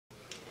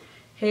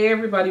Hey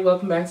everybody,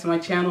 welcome back to my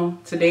channel.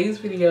 Today's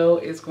video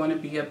is going to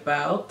be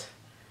about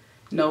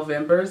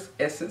November's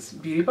Essence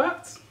Beauty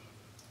Box.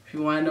 If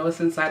you want to know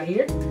what's inside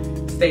here,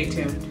 stay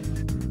tuned.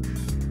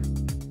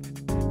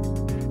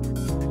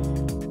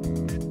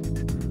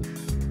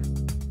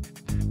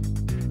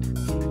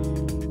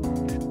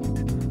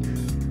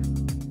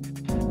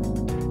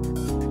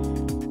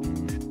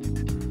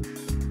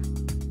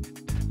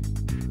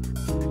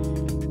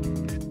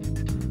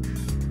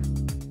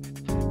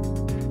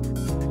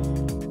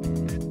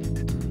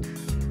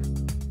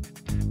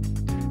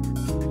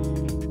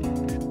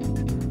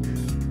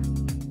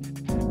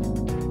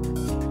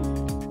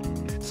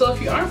 So if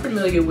you aren't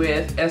familiar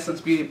with Essence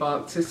Beauty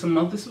Box, it's a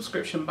monthly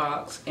subscription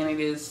box and it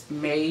is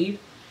made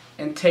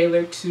and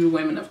tailored to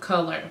women of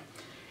color.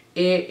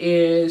 It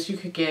is, you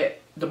could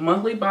get the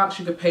monthly box,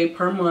 you could pay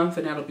per month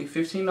and that'll be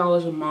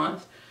 $15 a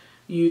month.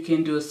 You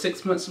can do a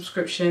 6-month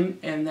subscription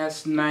and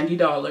that's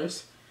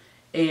 $90.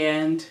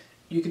 And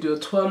you could do a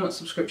 12-month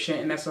subscription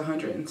and that's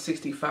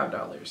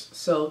 $165.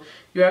 So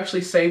you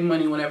actually save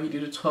money whenever you do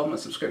the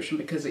 12-month subscription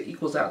because it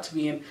equals out to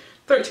being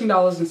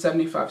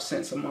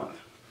 $13.75 a month.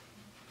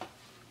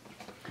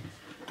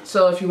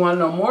 So if you want to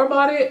know more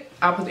about it,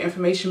 I'll put the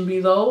information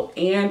below.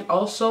 And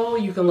also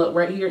you can look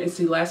right here and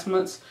see last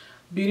month's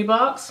beauty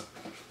box.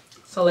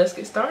 So let's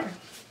get started.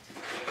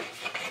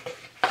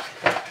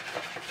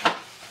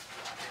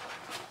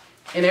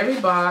 In every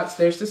box,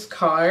 there's this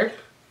card.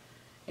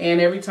 And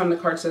every time the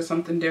card says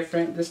something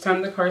different. This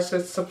time the card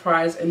says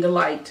surprise and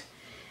delight.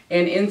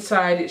 And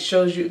inside it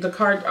shows you, the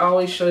card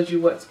always shows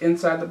you what's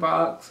inside the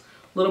box.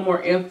 A little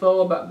more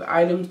info about the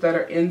items that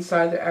are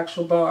inside the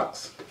actual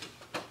box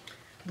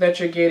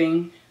that you're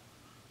getting.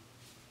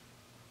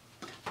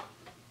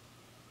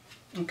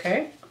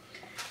 Okay,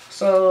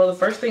 so the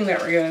first thing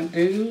that we're gonna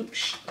do,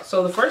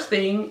 so the first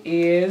thing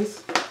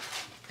is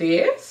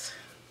this.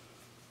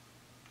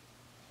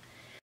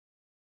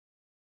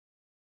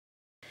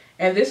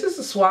 And this is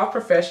the Suave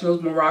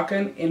Professionals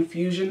Moroccan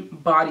Infusion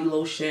Body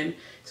Lotion. It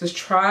says,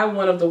 try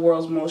one of the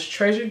world's most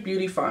treasured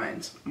beauty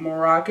finds.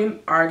 Moroccan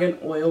Argan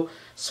Oil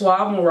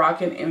Suave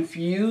Moroccan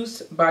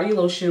Infused Body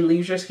Lotion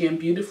leaves your skin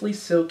beautifully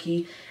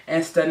silky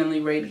and stunningly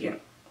radiant.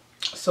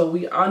 So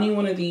we all need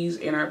one of these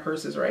in our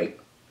purses, right?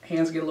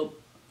 Hands get a little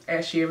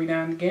ashy every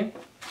now and again.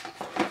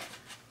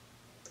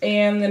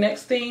 And the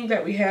next thing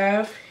that we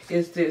have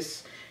is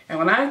this. And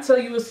when I tell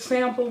you it's a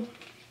sample,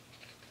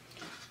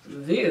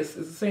 this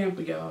is a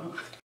sample, y'all.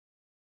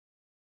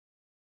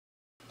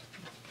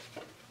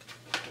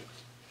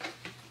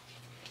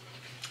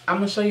 I'm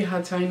going to show you how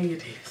tiny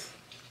it is.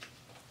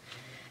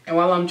 And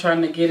while I'm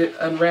trying to get it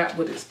unwrapped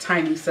with its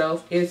tiny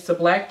self, it's the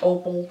Black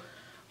Opal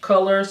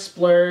Color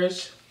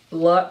Splurge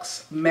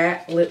Luxe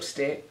Matte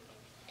Lipstick.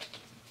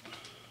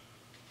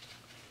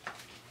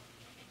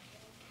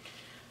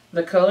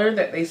 The color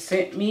that they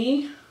sent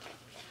me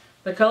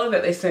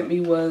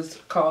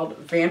was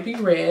called Vampy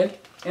Red.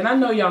 And I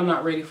know y'all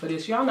not ready for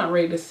this. Y'all not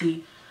ready to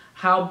see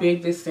how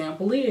big this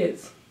sample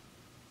is.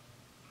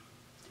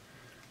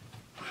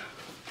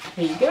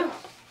 Here you go.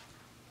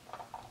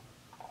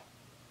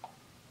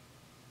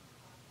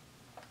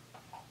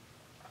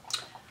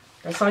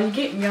 That's all you're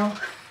getting, y'all.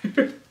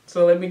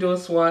 So let me do a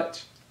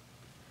swatch.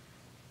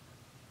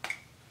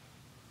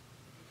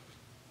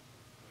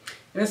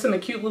 And it's in a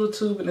cute little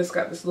tube and it's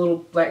got this little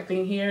black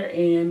thing here.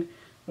 And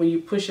when you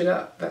push it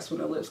up, that's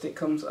when the lipstick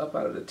comes up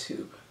out of the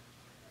tube.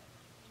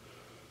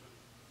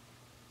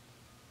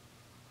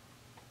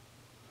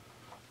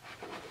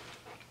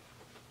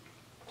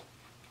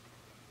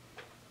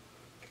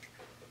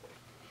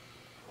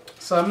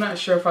 So I'm not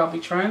sure if I'll be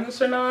trying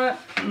this or not.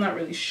 I'm not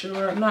really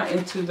sure. I'm not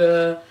into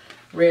the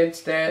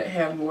reds that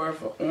have more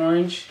of an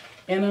orange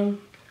in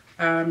them.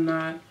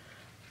 I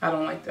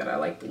don't like that. I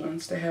like the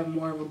ones that have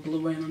more of a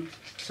blue in them.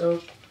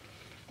 So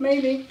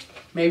maybe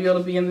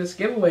it'll be in this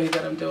giveaway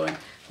that I'm doing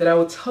that I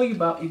will tell you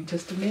about in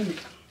just a minute.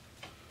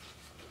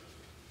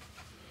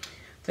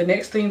 The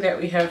next thing that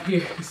we have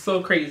here is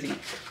so crazy.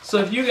 So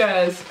if you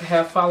guys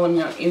have followed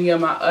me on any of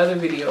my other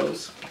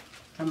videos,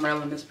 I'm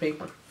rattling this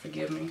paper,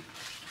 forgive me.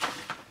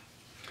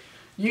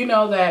 You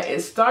know that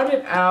it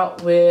started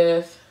out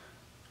with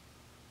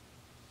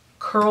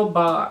Curl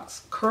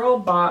Box. Curl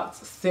Box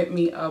sent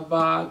me a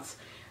box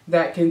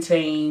that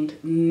contained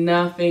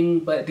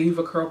nothing but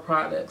Diva Curl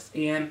products.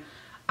 And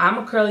I'm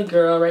a curly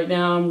girl right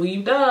now. I'm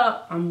weaved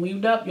up,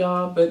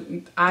 y'all. But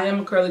I am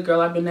a curly girl.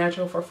 I've been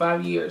natural for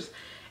 5 years.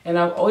 And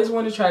I've always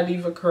wanted to try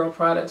Diva Curl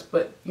products.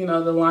 But, you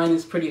know, the line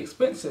is pretty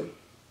expensive.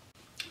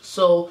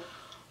 So,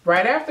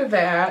 right after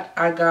that,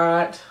 I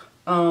got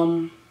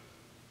an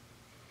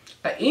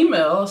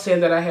email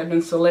saying that I had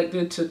been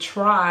selected to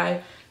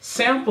try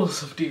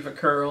samples of Diva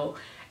Curl.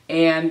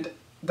 And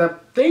the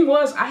thing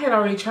was, I had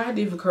already tried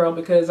Diva Curl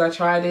because I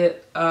tried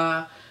it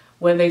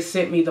when they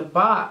sent me the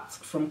box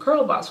from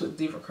Curl Box with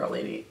Diva Curl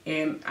in it.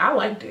 And I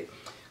liked it.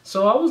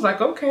 So I was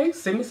like, okay,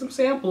 send me some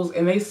samples.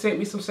 And they sent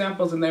me some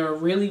samples and they were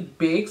really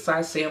big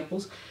size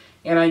samples.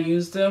 And I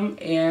used them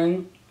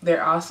and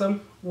they're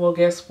awesome. Well,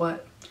 guess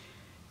what?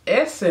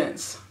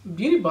 Essence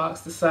Beauty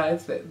Box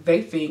decides that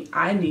they think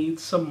I need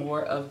some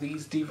more of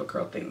these Diva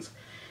Curl things.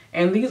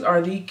 And these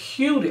are the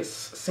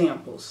cutest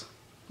samples.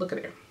 Look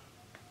at there.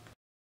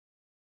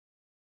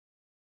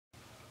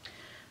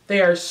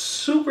 They are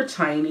super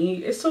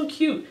tiny. It's so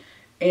cute.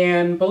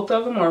 And both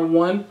of them are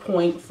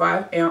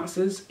 1.5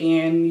 ounces.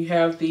 And you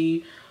have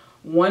the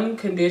One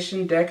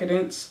Condition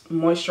Decadence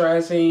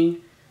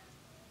Moisturizing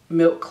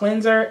Milk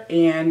Cleanser.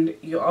 And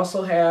you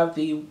also have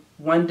the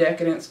One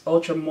Decadence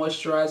Ultra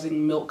Moisturizing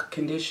Milk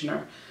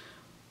Conditioner.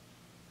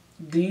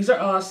 These are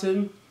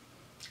awesome.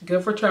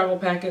 Good for travel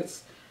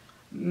packets.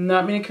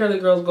 Not many curly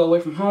girls go away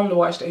from home to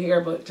wash their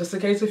hair, but just in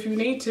case if you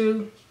need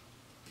to,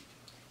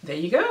 there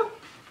you go.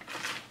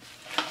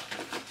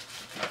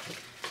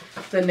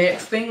 The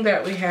next thing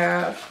that we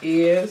have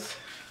is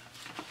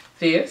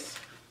this.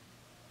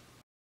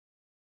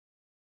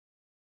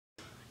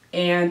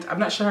 And I'm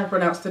not sure how to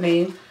pronounce the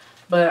name,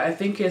 but I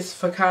think it's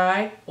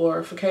Fakai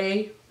or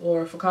Fakai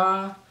or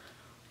Fakai.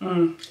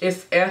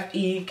 It's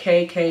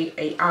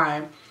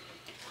F-E-K-K-A-I.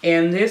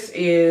 And this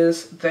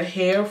is the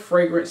Hair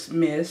Fragrance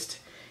Mist.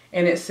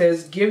 And it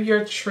says, give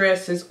your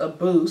tresses a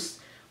boost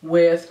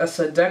with a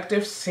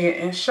seductive scent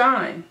and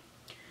shine.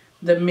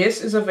 The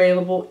mist is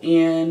available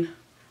in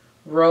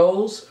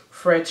Rose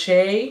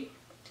Fraîche,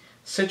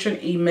 Citron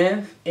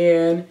Emeth,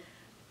 and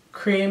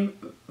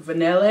Creme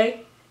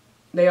Vanille.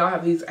 They all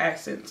have these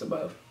accents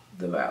above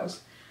the vowels.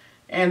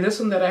 And this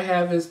one that I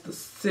have is the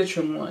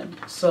citron one.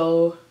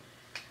 So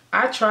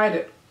I tried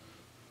it.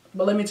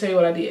 But let me tell you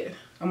what I did.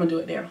 I'm going to do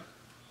it now.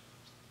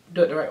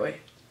 Do it the right way.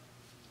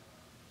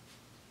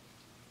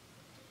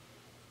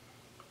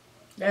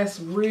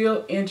 That's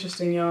real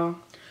interesting, y'all.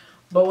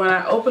 But when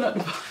I opened up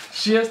the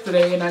box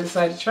yesterday and I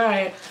decided to try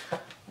it,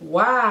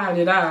 why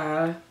did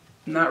I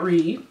not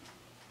read?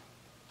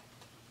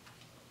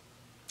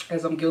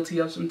 As I'm guilty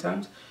of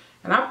sometimes.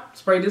 And I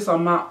sprayed this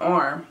on my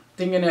arm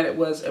thinking that it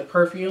was a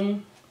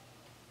perfume.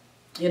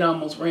 It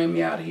almost ran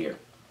me out of here.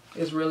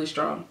 It's really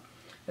strong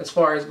as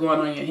far as going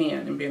on your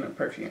hand and being a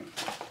perfume.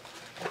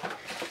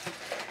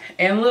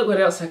 And look what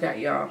else I got,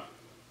 y'all.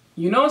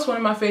 You know it's one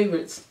of my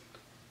favorites.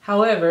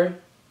 However,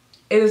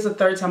 it is the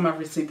third time I've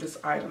received this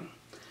item.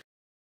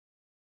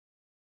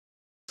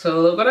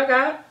 So look what I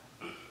got.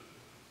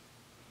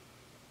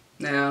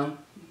 Now,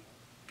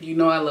 you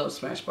know I love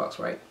Smashbox,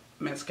 right?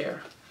 Mascara.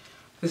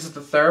 This is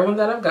the third one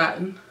that I've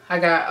gotten. I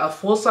got a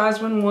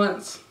full-size one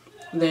once.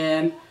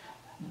 Then,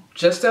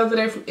 just the other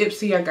day from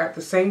Ipsy, I got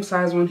the same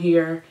size one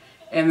here.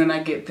 And then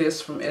I get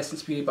this from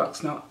Essence Beauty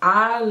Box. Now,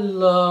 I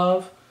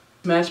love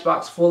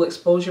Smashbox Full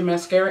Exposure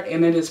Mascara,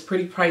 and it is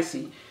pretty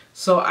pricey.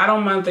 So I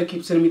don't mind if they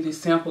keep sending me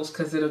these samples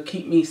because it'll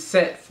keep me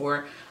set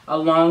for a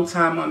long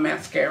time on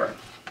mascara.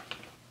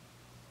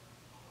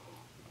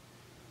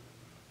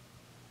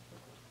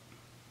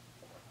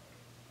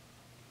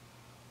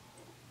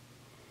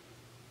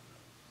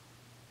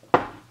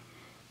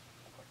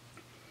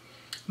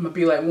 I'm going to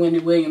be like Wendy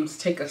Williams,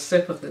 take a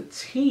sip of the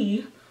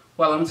tea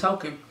while I'm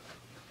talking.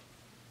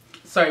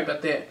 Sorry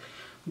about that.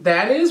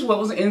 That is what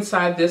was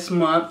inside this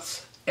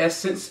month's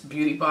Essence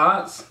Beauty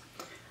Box.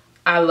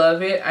 I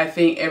love it. I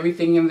think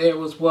everything in there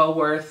was well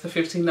worth the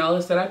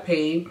 $15 that I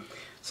paid.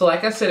 So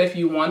like I said, if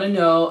you want to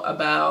know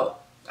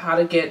about how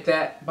to get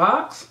that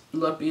box,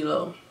 look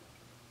below.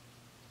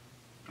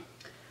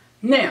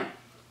 Now,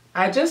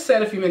 I just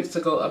said a few minutes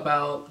ago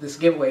about this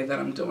giveaway that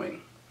I'm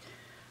doing.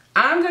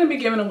 I'm going to be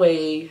giving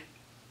away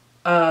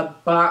a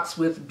box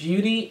with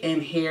beauty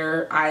and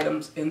hair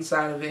items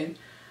inside of it.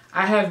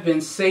 I have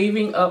been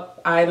saving up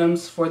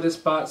items for this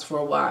box for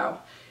a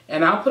while.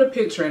 And I'll put a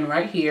picture in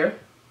right here.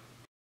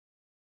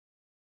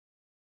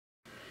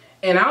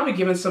 And I'll be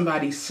giving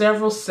somebody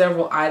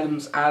several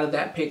items out of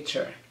that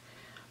picture.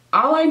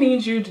 All I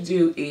need you to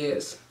do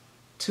is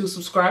to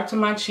subscribe to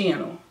my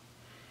channel.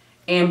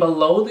 And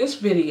below this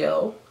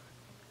video,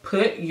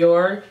 put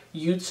your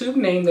YouTube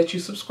name that you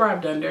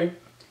subscribed under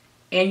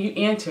and you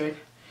entered.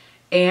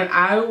 And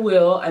I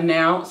will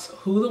announce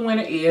who the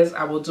winner is.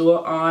 I will do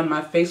it on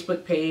my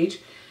Facebook page.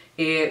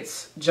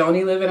 It's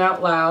Joni Living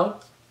Out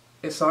Loud.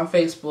 It's on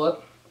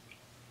Facebook.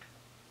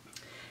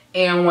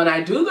 And when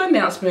I do the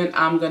announcement,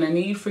 I'm going to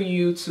need for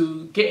you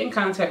to get in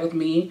contact with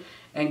me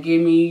and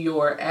give me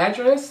your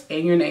address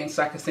and your name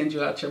so I can send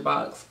you out your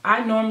box.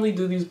 I normally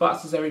do these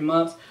boxes every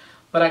month,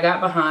 but I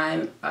got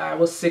behind. I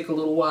was sick a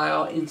little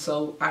while, and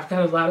so I've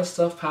got a lot of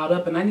stuff piled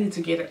up and I need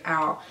to get it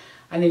out.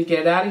 I need to get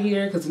it out of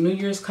here because the new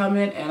year's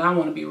coming and I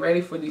want to be ready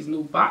for these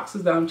new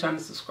boxes that I'm trying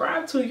to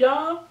subscribe to,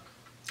 y'all.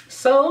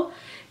 So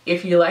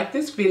if you like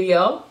this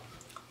video,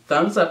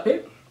 thumbs up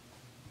it,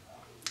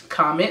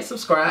 comment,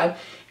 subscribe,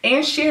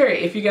 and share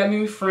it if you got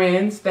any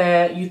friends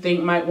that you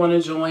think might want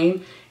to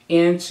join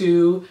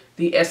into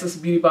the Essence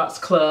Beauty Box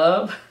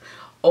Club,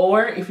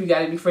 or if you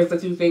got any friends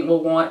that you think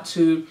will want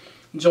to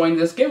join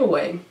this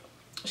giveaway.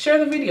 Share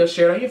the video,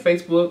 share it on your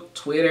Facebook,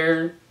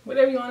 Twitter,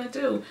 whatever you want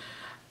to do.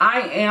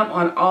 I am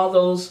on all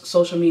those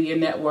social media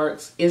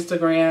networks,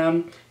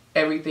 Instagram,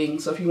 everything.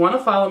 So if you want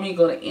to follow me,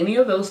 go to any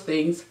of those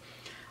things.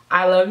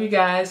 I love you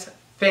guys.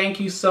 Thank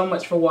you so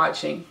much for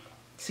watching.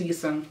 See you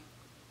soon.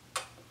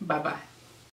 Bye-bye.